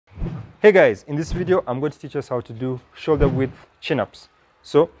Hey guys, in this video I'm going to teach us how to do shoulder width chin-ups.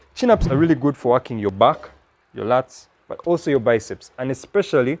 So chin-ups are really good for working your back, your lats, but also your biceps, and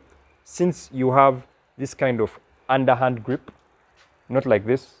especially since you have this kind of underhand grip, not like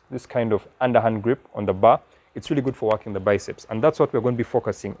this kind of underhand grip on the bar. It's really good for working the biceps, and that's what we're going to be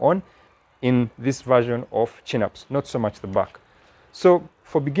focusing on in this version of chin-ups, not so much the back. So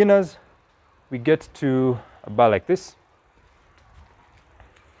for beginners, we get to a bar like this.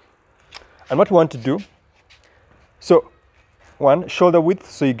 And what we want to do, so one, shoulder width,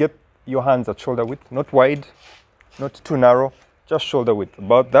 so you get your hands at shoulder width, not wide, not too narrow, just shoulder width,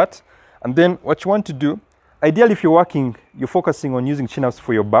 about that. And then what you want to do, ideally if you're focusing on using chin-ups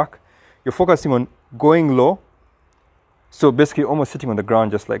for your back, you're focusing on going low, so basically almost sitting on the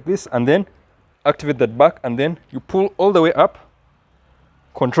ground just like this, and then activate that back, and then you pull all the way up,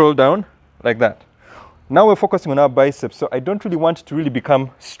 control down, like that. Now we're focusing on our biceps, so I don't really want it to really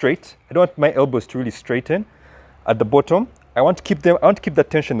become straight. I don't want my elbows to really straighten at the bottom. I want to keep that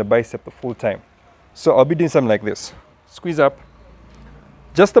tension in the bicep the full time. So I'll be doing something like this. Squeeze up.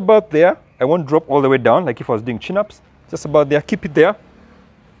 Just about there. I won't drop all the way down like if I was doing chin-ups. Just about there. Keep it there.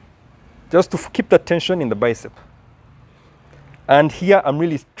 Just to keep that tension in the bicep. And here I'm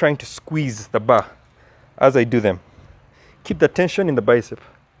really trying to squeeze the bar as I do them. Keep the tension in the bicep.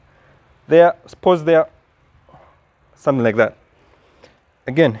 There, pause there. Something like that.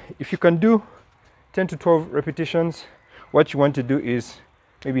 Again, if you can do 10 to 12 repetitions, what you want to do is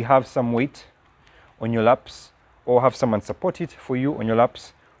maybe have some weight on your laps, or have someone support it for you on your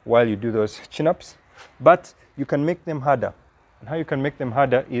laps while you do those chin-ups. But you can make them harder. And how you can make them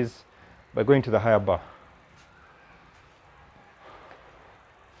harder is by going to the higher bar.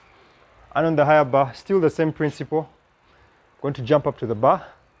 And on the higher bar, still the same principle. I'm going to jump up to the bar.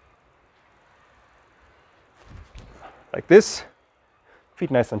 Like this,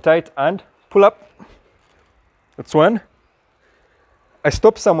 feet nice and tight, and pull up. That's one. I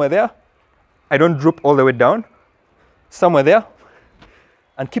stop somewhere there. I don't drop all the way down. Somewhere there,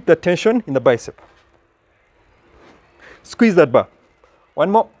 and keep that tension in the bicep. Squeeze that bar.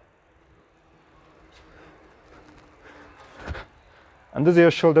 One more. And those are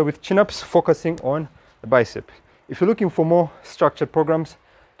your shoulder width chin-ups, focusing on the bicep. If you're looking for more structured programs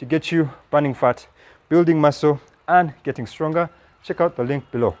to get you burning fat, building muscle, and getting stronger, check out the link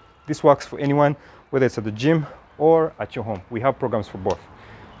below. This works for anyone, whether it's at the gym or at your home. We have programs for both.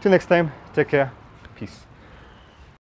 Till next time, take care. Peace.